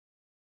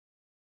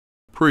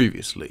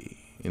Previously,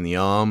 in the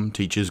Arm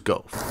Teaches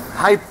Golf.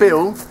 Hey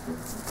Bill,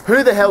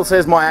 who the hell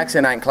says my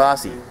accent ain't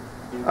classy?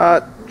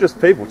 Just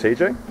people,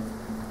 TJ.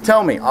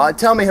 Tell me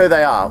who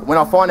they are. When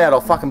I find out,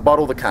 I'll fucking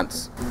bottle the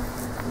cunts.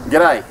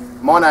 G'day,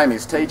 my name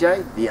is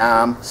TJ, the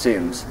Arm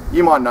Sims.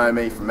 You might know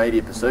me from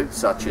media pursuits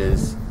such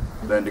as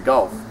Learn to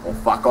Golf, or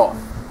Fuck Off,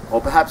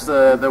 or perhaps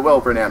the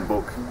well-renowned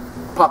book,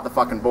 Putt the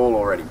Fucking Ball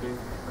Already.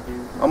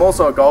 I'm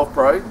also a golf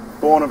pro,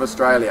 born of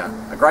Australia,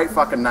 a great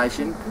fucking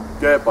nation,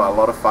 girt by a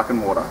lot of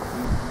fucking water.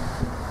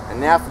 And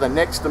now for the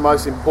next and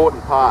most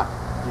important part.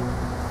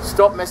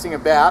 Stop messing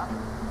about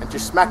and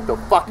just smack the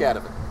fuck out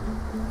of it.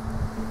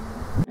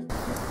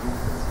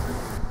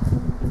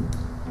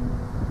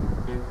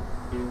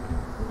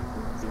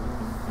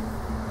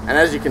 And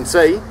as you can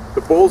see,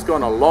 the ball's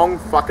gone a long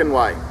fucking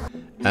way.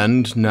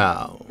 And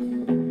now,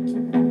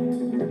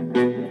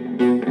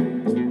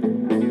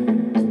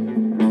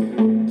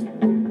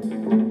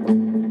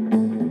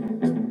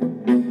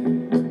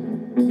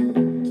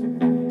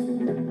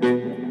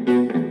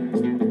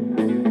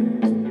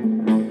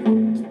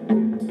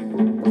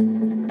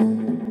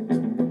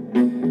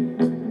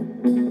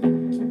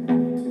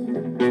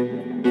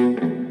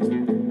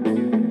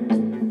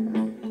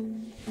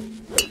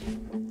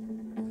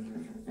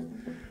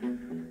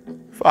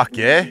 fuck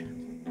yeah.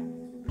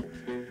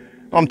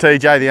 I'm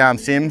TJ the Arm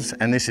Sims,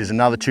 and this is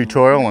another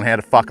tutorial on how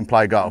to fucking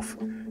play golf.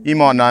 You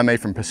might know me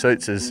from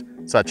pursuits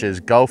such as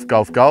golf,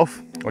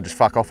 or just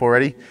fuck off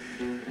already.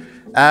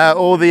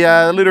 Or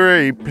the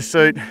literary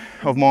pursuit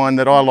of mine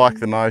that I like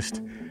the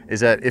most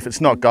is that if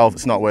it's not golf,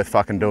 it's not worth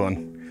fucking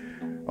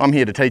doing. I'm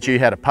here to teach you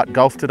how to putt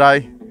golf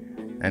today,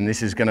 and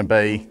this is gonna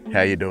be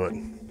how you do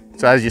it.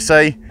 So as you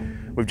see,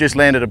 we've just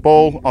landed a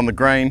ball on the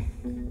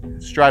green,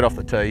 straight off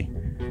the tee.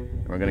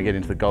 We're going to get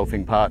into the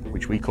golfing part,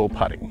 which we call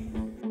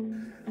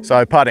putting.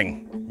 So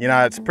putting, you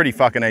know, it's a pretty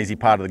fucking easy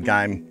part of the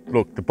game.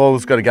 Look, the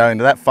ball's got to go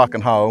into that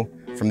fucking hole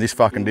from this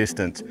fucking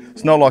distance.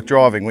 It's not like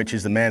driving, which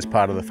is the man's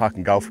part of the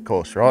fucking golf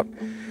course, right?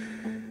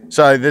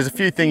 So there's a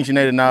few things you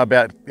need to know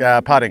about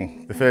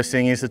putting. The first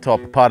thing is the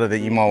type of putter that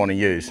you might want to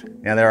use.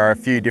 Now there are a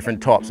few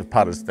different types of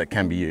putters that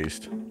can be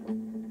used.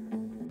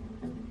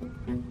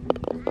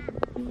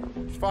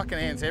 There's fucking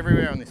ants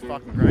everywhere on this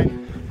fucking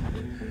green.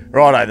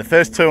 Righto, the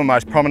first two and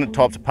most prominent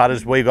types of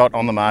putters we've got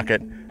on the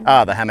market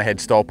are the hammerhead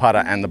style putter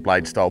and the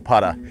blade style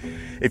putter.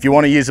 If you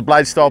want to use a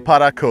blade style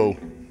putter, cool,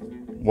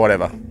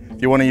 whatever.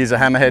 If you want to use a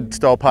hammerhead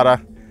style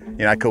putter,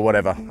 you know, cool,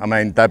 whatever. I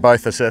mean, they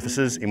both are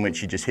surfaces in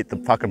which you just hit the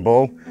fucking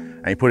ball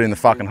and you put it in the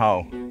fucking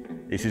hole.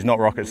 This is not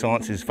rocket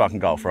science, this is fucking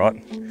golf, right?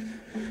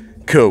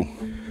 Cool.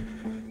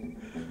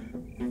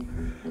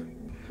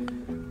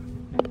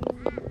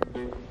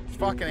 There's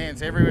fucking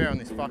ants everywhere on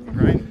this fucking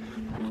green.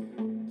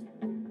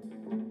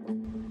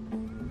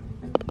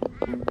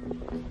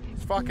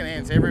 Fucking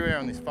ants everywhere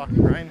on this fucking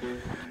green.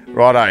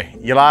 Righto,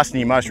 your last and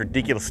your most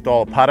ridiculous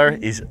style of putter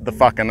is the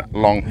fucking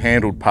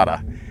long-handled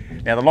putter.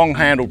 Now the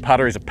long-handled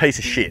putter is a piece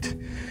of shit.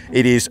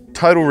 It is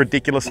total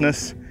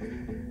ridiculousness,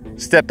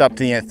 stepped up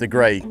to the nth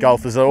degree.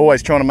 Golfers are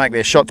always trying to make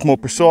their shots more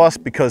precise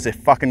because they're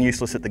fucking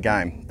useless at the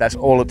game. That's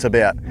all it's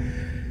about.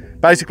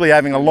 Basically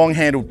having a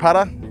long-handled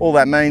putter, all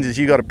that means is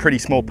you got a pretty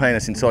small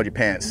penis inside your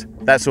pants.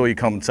 That's all you're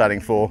compensating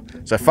for.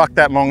 So fuck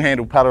that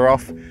long-handled putter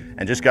off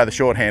and just go the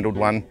short-handled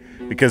one,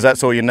 because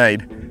that's all you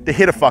need to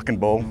hit a fucking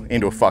ball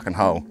into a fucking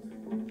hole.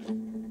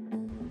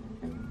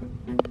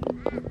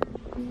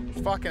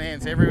 There's fucking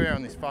ants everywhere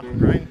on this fucking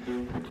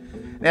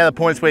green. Now the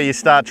point's where you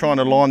start trying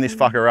to line this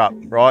fucker up,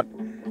 right?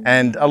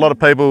 And a lot of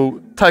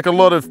people take a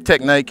lot of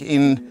technique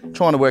in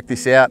trying to work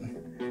this out.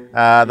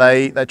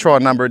 They try a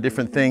number of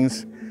different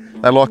things.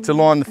 They like to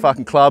line the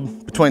fucking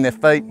club between their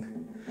feet.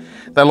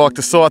 They like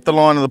to sight the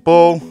line of the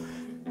ball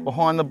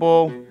behind the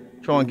ball,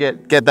 try and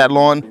get that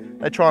line.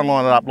 They try and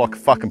line it up like a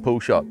fucking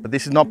pool shot, but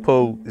this is not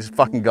pool, this is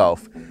fucking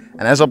golf.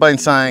 And as I've been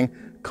saying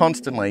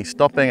constantly,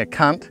 stop being a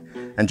cunt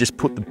and just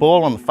put the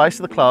ball on the face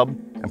of the club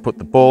and put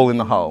the ball in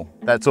the hole.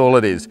 That's all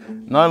it is.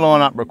 No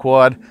line up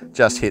required,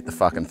 just hit the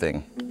fucking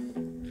thing.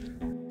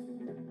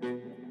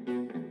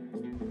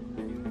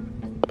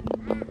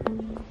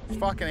 There's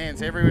fucking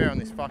ants everywhere on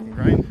this fucking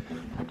green.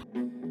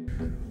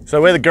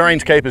 So where the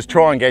greenskeepers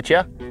try and get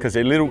you, because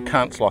they're little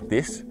cunts like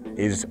this,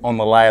 is on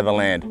the lay of the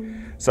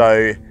land.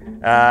 So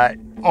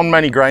on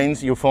many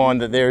greens, you'll find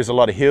that there is a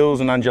lot of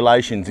hills and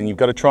undulations, and you've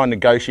got to try and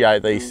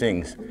negotiate these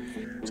things.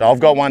 So I've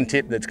got one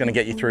tip that's going to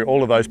get you through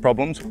all of those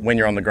problems when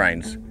you're on the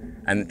greens,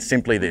 and it's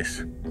simply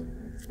this.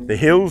 The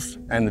hills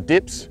and the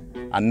dips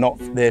are not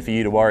there for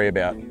you to worry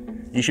about.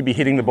 You should be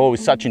hitting the ball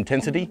with such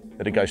intensity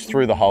that it goes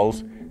through the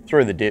holes,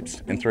 through the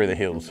dips and through the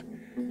hills,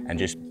 and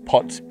just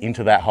pots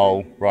into that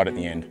hole right at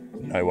the end.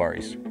 No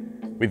worries.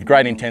 With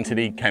great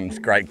intensity comes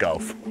great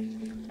golf.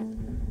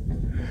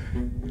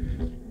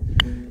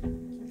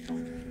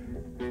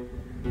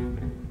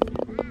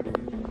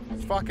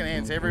 Fucking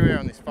ants everywhere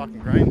on this fucking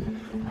green.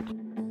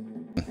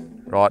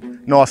 Right,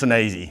 nice and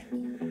easy.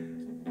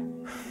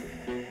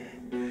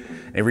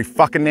 Every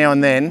fucking now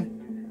and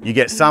then, you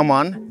get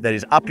someone that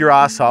is up your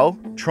asshole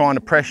trying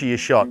to pressure your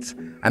shots.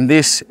 And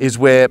this is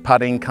where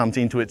putting comes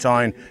into its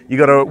own. You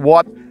gotta,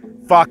 what?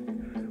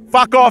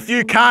 Fuck off,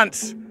 you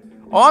cunts.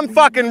 I'm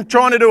fucking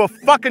trying to do a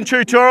fucking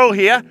tutorial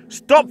here.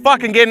 Stop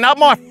fucking getting up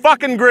my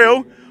fucking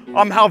grill.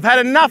 I've had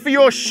enough of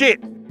your shit.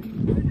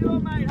 Good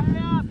job, mate. Hurry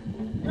up.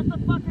 Just the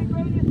fucking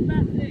green, you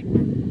spastic.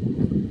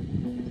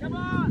 Come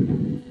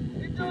on.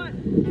 Into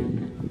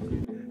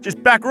it.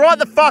 Just back right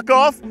the fuck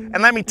off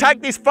and let me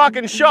take this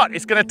fucking shot.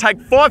 It's gonna take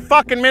 5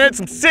 fucking minutes.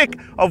 I'm sick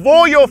of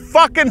all your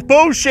fucking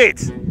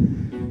bullshit.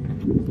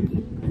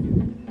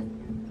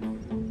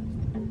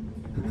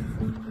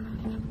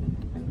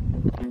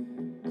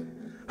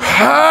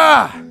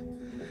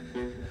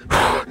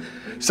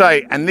 So,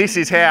 and this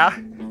is how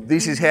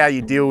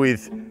you deal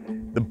with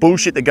the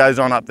bullshit that goes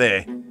on up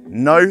there.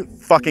 No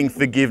fucking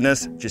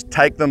forgiveness, just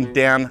take them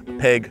down a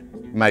peg,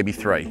 maybe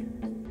 3.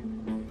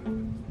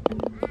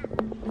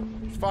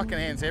 There's fucking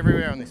hands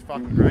everywhere on this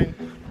fucking green.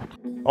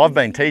 I've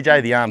been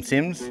TJ the Arm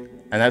Sims,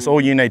 and that's all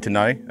you need to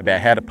know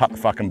about how to putt the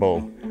fucking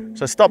ball.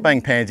 So stop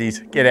being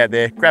pansies, get out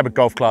there, grab a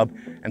golf club,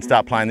 and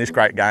start playing this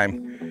great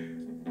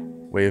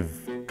game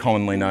we've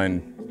commonly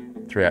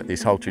known throughout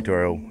this whole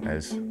tutorial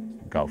as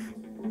golf.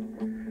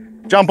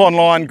 Jump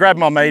online, grab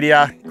my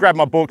media, grab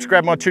my books,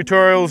 grab my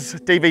tutorials,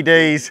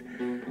 DVDs,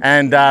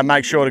 and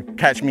make sure to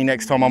catch me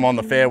next time I'm on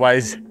the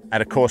fairways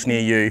at a course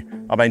near you.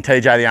 I've been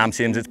TJ the Arm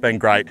Sims, it's been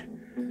great,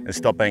 and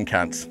stop being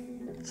cunts.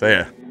 See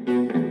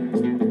ya.